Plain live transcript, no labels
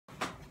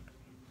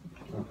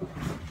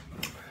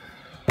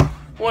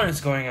What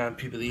is going on,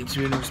 people of the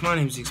YouTube universe? My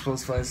name is the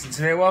Explosive Lance, and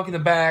today,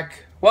 welcome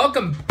back!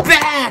 Welcome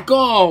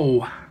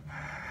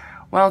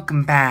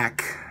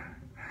back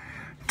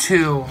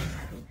to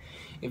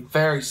a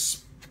very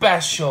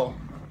special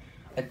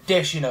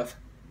edition of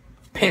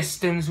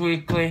Pistons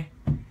Weekly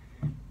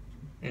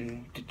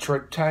and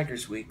Detroit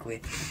Tigers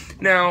Weekly.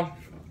 Now,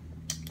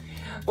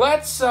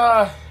 let's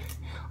start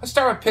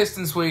with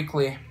Pistons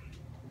Weekly.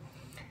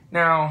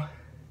 Now,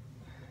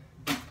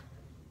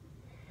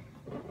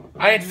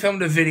 I had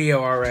filmed a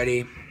video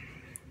already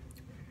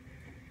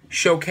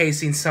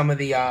showcasing some of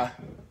the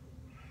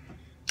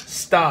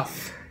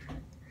stuff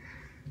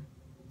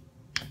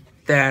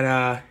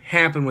that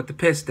happened with the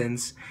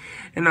Pistons.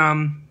 And,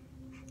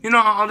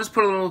 I'll just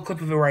put a little clip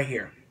of it right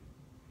here.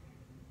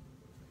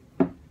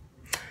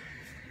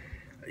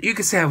 You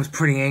could say I was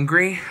pretty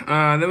angry.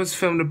 That was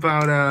filmed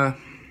about a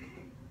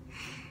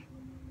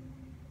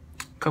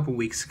couple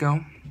weeks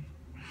ago.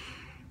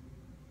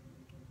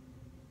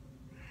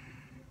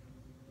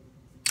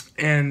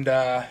 And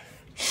I've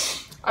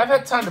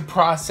had time to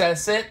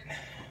process it.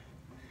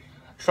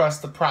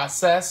 Trust the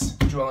process.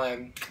 Drill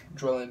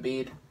and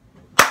bead.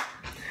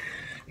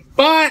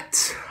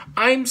 But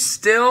I'm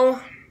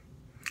still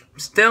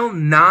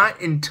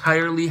not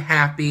entirely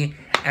happy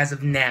as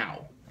of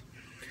now.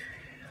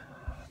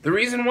 The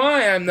reason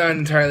why I'm not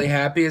entirely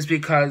happy is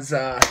because,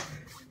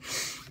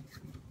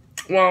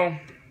 well,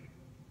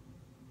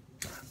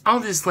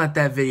 I'll just let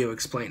that video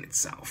explain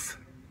itself.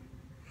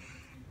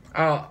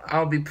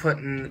 I'll be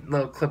putting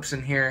little clips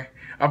in here.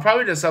 I'll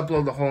probably just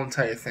upload the whole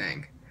entire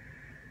thing,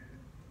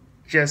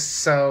 just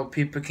so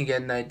people can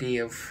get an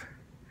idea of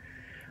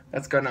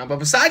what's going on. But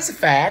besides the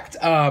fact,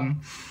 the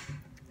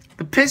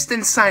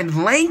Pistons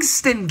signed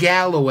Langston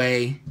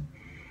Galloway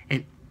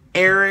and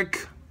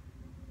Eric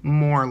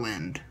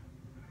Moreland.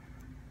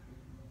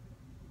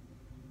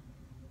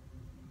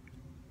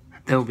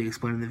 That will be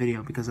explained in the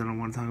video because I don't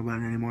want to talk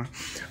about it anymore.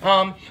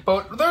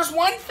 But there's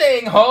one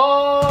thing,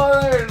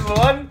 there's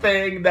one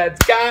thing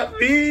that's got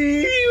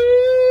me,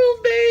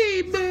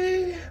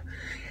 baby.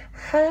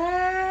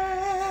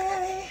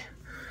 Hey.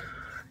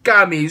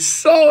 Got me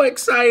so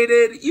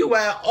excited.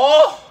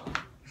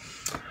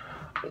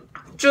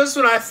 Just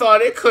when I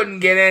thought it couldn't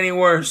get any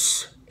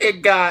worse,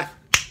 it got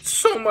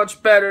so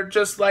much better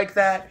just like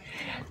that.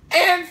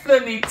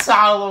 Anthony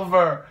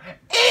Tolliver,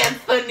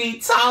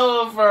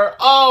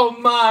 oh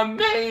my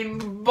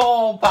main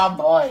ball, my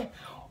boy.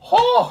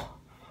 Oh,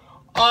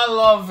 I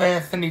love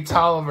Anthony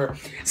Tolliver.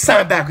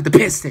 Sign back with the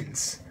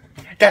Pistons.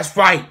 That's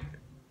right.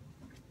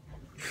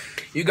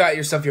 You got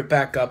yourself your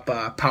backup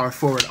power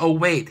forward. Oh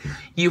wait,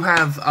 you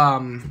have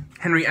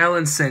Henry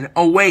Ellenson.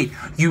 Oh wait,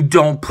 you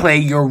don't play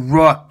your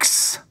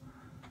rooks.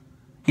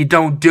 You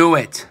don't do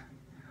it.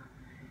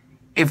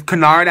 If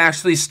Kennard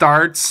actually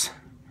starts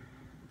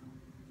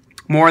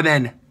more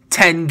than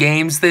 10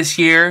 games this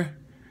year,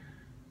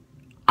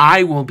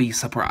 I will be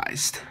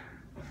surprised.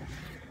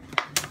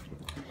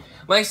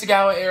 Langston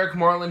Galloway, Eric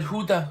Moreland.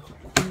 Who the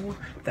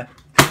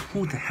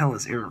hell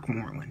is Eric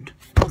Moreland?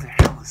 Who the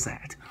hell is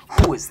that?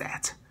 Who is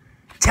that?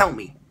 Tell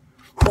me.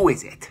 Who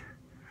is it?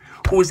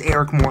 Who is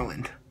Eric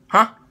Moreland?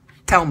 Huh?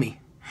 Tell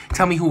me.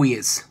 Tell me who he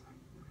is.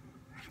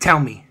 Tell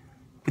me.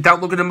 Without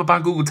looking him up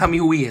on Google, tell me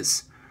who he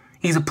is.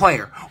 He's a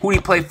player. Who did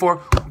he play for?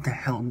 Who the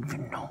hell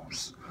even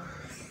knows?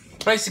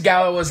 Langston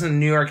Galloway wasn't a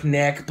New York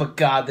Knick, but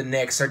God, the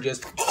Knicks are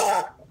just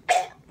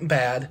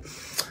bad.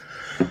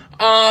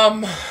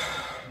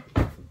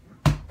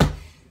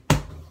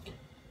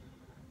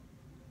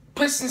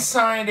 Pistons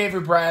signed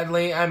Avery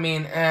Bradley. I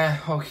mean,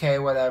 okay,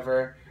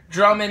 whatever.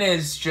 Drummond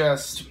is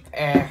just,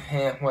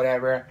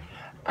 whatever.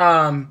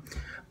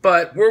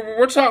 But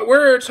we're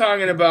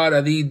talking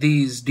about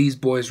these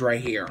boys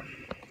right here.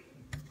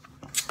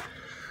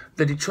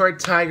 The Detroit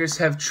Tigers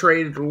have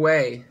traded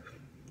away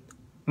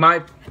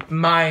my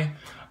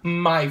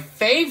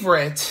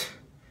favorite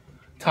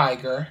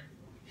Tiger,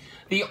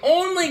 the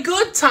only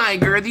good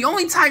Tiger, the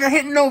only Tiger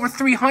hitting over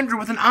 300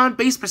 with an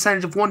on-base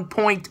percentage of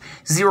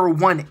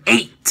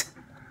 1.018.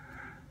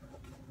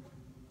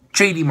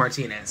 JD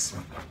Martinez.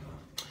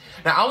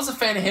 Now, I was a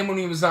fan of him when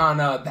he was on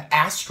the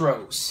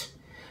Astros.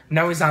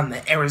 Now he's on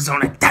the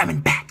Arizona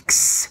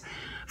Diamondbacks.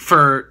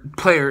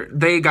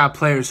 They got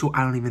players who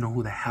I don't even know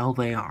who the hell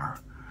they are.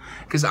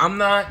 Because I'm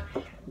not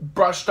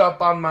brushed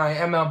up on my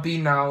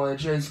MLB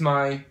knowledge as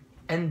my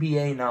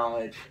NBA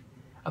knowledge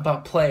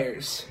about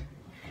players.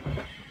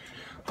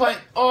 But,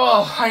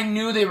 I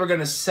knew they were going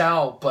to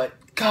sell. But,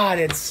 God,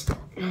 it's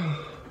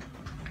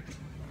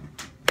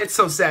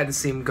so sad to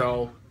see him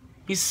go.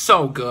 He's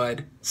so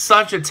good.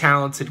 Such a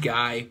talented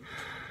guy.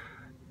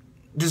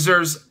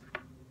 Deserves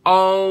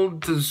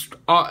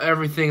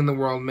everything in the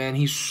world, man.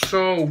 He's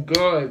so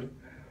good.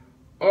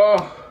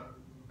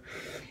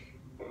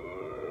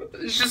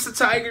 It's just the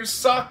Tigers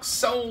suck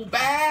so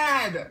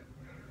bad.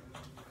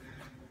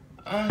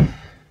 I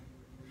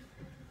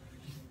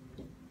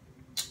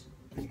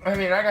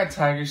mean, I got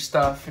Tiger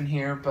stuff in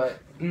here, but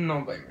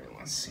nobody really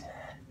wants to see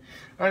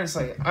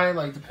that. I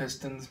like the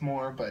Pistons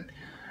more, but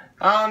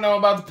I don't know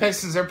about the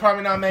Pistons. They're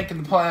probably not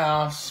making the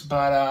playoffs,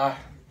 but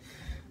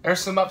there's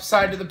some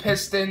upside to the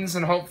Pistons,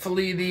 and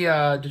hopefully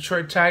the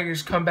Detroit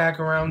Tigers come back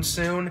around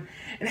soon.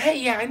 And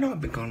hey, yeah, I know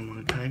I've been gone a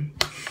long time,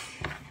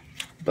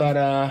 but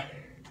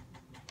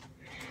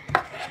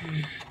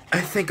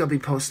I think I'll be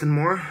posting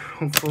more,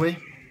 hopefully.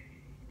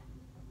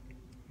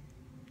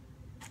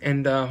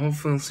 And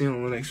hopefully I'll see you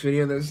in the next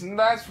video.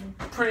 That's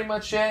pretty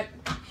much it.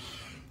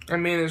 I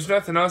mean, there's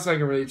nothing else I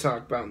can really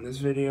talk about in this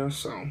video,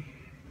 so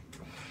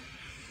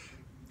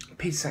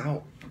peace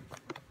out.